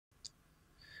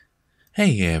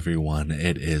Hey everyone,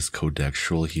 it is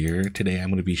Codextual here. Today I'm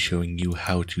going to be showing you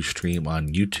how to stream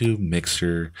on YouTube,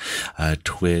 Mixer,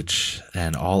 Twitch,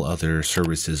 and all other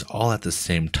services all at the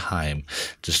same time,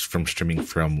 just from streaming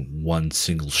from one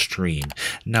single stream.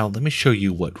 Now let me show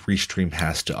you what Restream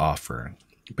has to offer.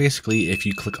 Basically, if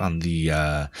you click on the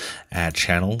add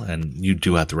channel, and you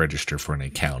do have to register for an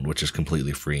account, which is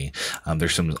completely free.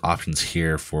 There's some options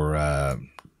here for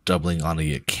doubling on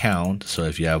the account. So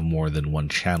if you have more than one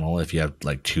channel, if you have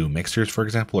like two mixers, for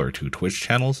example, or two Twitch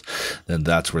channels, then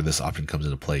that's where this option comes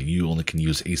into play. You only can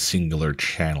use a singular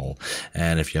channel.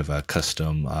 And if you have a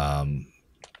custom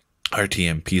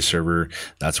RTMP server,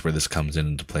 that's where this comes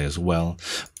into play as well.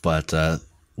 But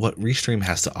what Restream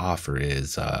has to offer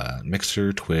is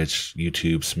Mixer, Twitch,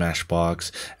 YouTube,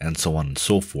 Smashbox, and so on and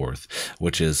so forth,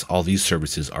 which is all these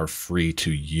services are free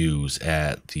to use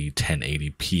at the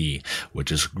 1080p,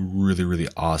 which is really, really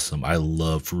awesome. I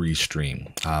love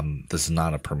Restream. This is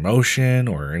not a promotion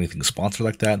or anything sponsored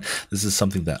like that. This is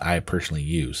something that I personally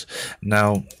use.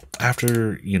 Now,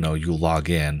 after, you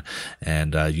log in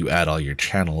and you add all your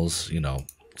channels,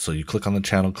 so you click on the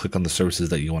channel, click on the services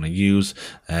that you want to use,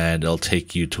 and it'll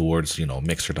take you towards,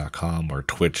 mixer.com or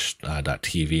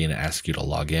twitch.tv and ask you to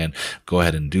log in. Go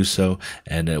ahead and do so,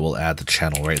 and it will add the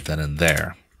channel right then and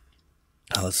there.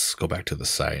 Now let's go back to the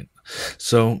site.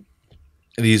 So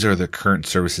these are the current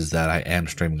services that I am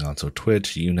streaming on. So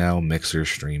Twitch, YouNow, Mixer,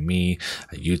 Stream Me,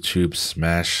 YouTube,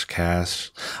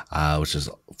 Smashcast, which is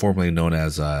formerly known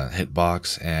as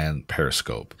Hitbox, and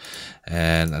Periscope.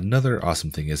 And another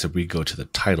awesome thing is if we go to the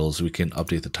titles, we can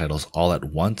update the titles all at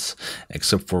once,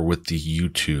 except for with the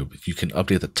YouTube. You can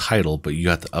update the title, but you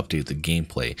have to update the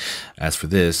gameplay. As for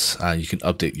this, you can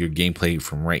update your gameplay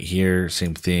from right here.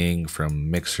 Same thing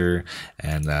from Mixer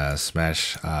and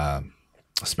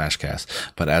Smashcast.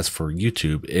 But as for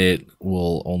YouTube, it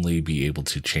will only be able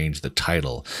to change the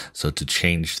title. So to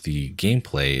change the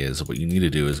gameplay, is what you need to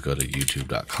do is go to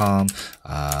youtube.com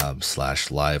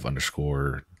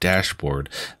 /live_dashboard.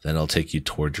 Then it'll take you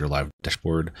towards your live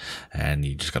dashboard, and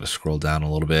you just got to scroll down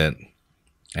a little bit.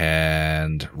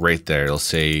 And right there, it'll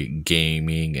say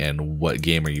gaming and what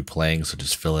game are you playing. So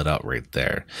just fill it out right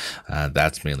there.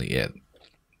 That's mainly it.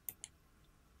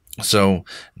 So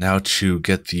now to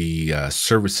get the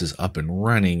services up and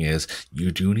running is you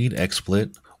do need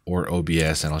xSplit or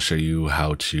OBS, and I'll show you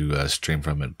how to stream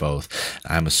from it both.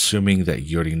 I'm assuming that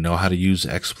you already know how to use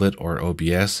xSplit or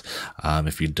OBS.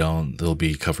 If you don't, they'll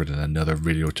be covered in another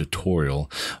video tutorial.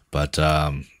 But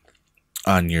on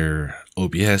your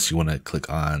OBS, you want to click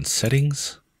on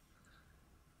Settings,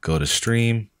 go to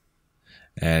Stream,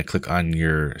 and click on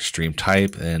your stream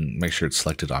type and make sure it's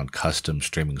selected on custom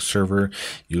streaming server.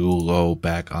 You'll go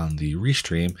back on the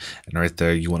Restream, and right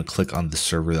there you want to click on the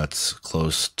server that's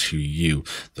close to you.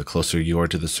 The closer you are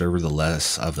to the server, the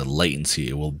less of the latency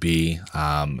it will be,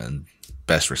 and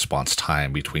best response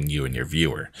time between you and your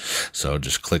viewer. So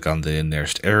just click on the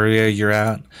nearest area you're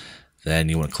at. Then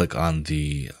you want to click on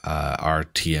the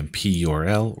RTMP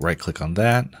URL, right click on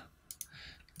that.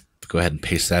 Go ahead and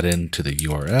paste that into the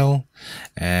URL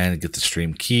and get the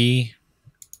stream key,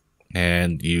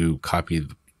 and you copy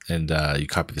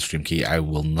the stream key. I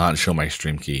will not show my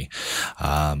stream key.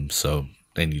 So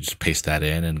then you just paste that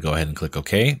in and go ahead and click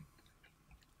OK.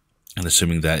 And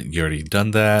assuming that you already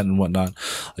done that and whatnot,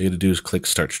 all you have to do is click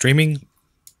start streaming,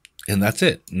 and that's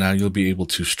it. Now you'll be able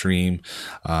to stream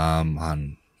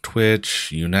on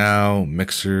Twitch, YouNow,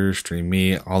 Mixer, Stream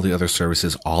Me, all the other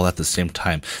services all at the same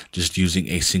time, just using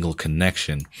a single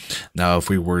connection. Now, if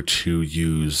we were to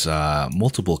use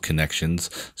multiple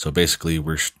connections, so basically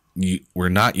we're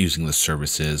not using the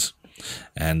services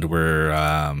and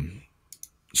we're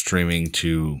streaming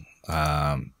to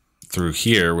through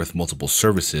here with multiple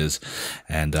services,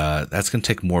 and that's going to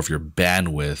take more of your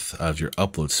bandwidth of your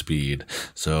upload speed.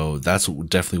 So that's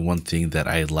definitely one thing that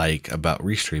I like about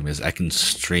Restream is I can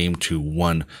stream to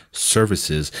one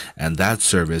services, and that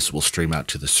service will stream out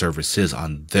to the services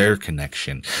on their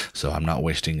connection, so I'm not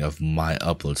wasting of my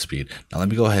upload speed. Now let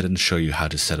me go ahead and show you how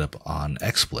to set up on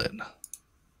xSplit.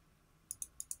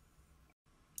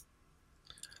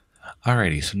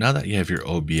 Alrighty, so now that you have your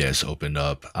OBS opened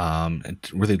up,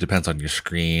 it really depends on your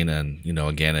screen, and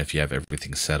again, if you have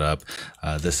everything set up.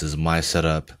 This is my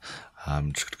setup.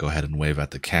 Just go ahead and wave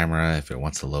at the camera if it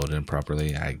wants to load in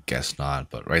properly. I guess not,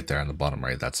 but right there on the bottom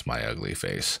right, that's my ugly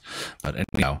face. But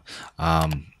anyhow,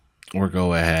 we'll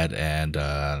go ahead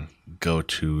and go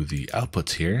to the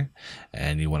outputs here,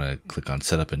 and you want to click on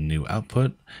set up a new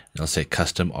output. It'll say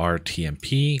custom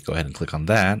RTMP. Go ahead and click on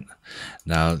that.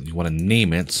 Now you want to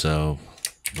name it, so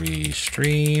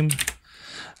Restream,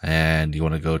 and you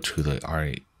want to go to the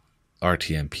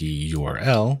RTMP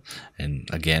URL, and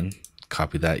again,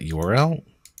 copy that URL,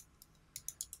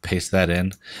 paste that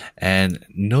in, and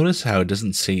notice how it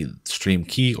doesn't say stream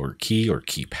key or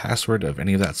key password of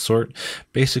any of that sort.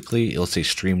 Basically, it'll say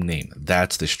stream name.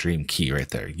 That's the stream key right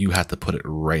there. You have to put it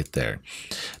right there.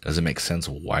 Does it make sense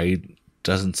why it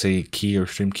doesn't say key or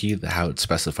stream key, how it's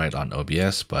specified on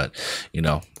OBS? But you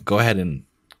know, go ahead and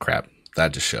crap,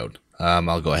 that just showed.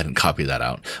 I'll go ahead and copy that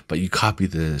out, but you copy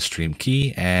the stream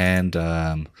key and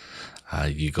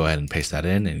you go ahead and paste that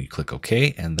in, and you click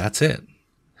OK, and that's it.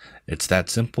 It's that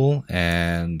simple.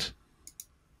 And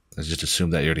let's just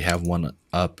assume that you already have one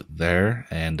up there,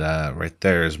 and right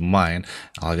there is mine.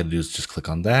 All I gotta do is just click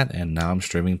on that, and now I'm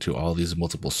streaming to all these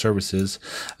multiple services.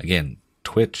 Again,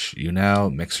 Twitch,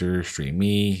 YouNow, Mixer,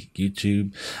 StreamMe,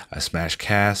 YouTube,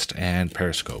 Smashcast, and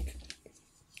Periscope.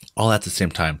 All at the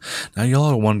same time. Now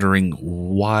y'all are wondering,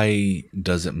 why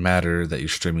does it matter that you're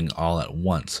streaming all at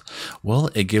once? Well,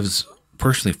 it gives,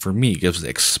 personally for me, it gives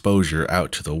exposure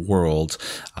out to the world.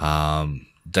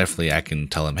 Definitely I can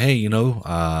tell them, hey, you know,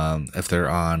 if they're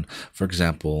on, for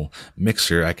example,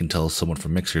 Mixer, I can tell someone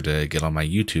from Mixer to get on my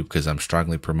YouTube because I'm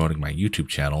strongly promoting my YouTube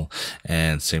channel.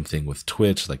 And same thing with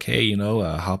Twitch, like, hey, you know,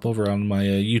 hop over on my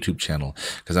YouTube channel,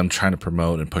 because I'm trying to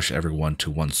promote and push everyone to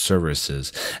one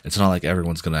services. It's not like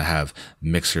everyone's going to have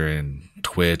Mixer and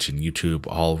Twitch and YouTube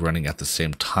all running at the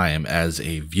same time as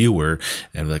a viewer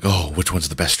and be like, oh, which one's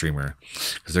the best streamer?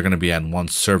 Because they're going to be on one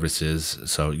services.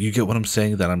 So you get what I'm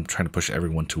saying, that I'm trying to push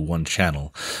everyone to one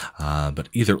channel. But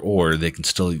either or, they can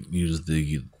still use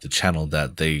the channel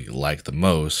that they like the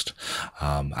most.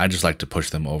 I just like to push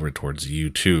them over towards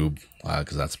YouTube,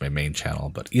 because that's my main channel.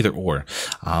 But either or,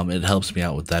 it helps me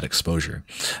out with that exposure.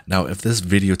 Now, if this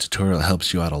video tutorial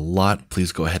helps you out a lot,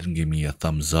 please go ahead and give me a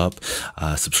thumbs up.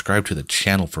 Subscribe to the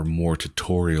channel for more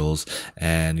tutorials,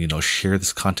 and you know, share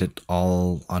this content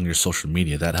all on your social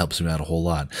media. That helps me out a whole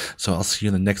lot. So I'll see you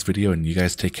in the next video, and you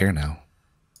guys take care now.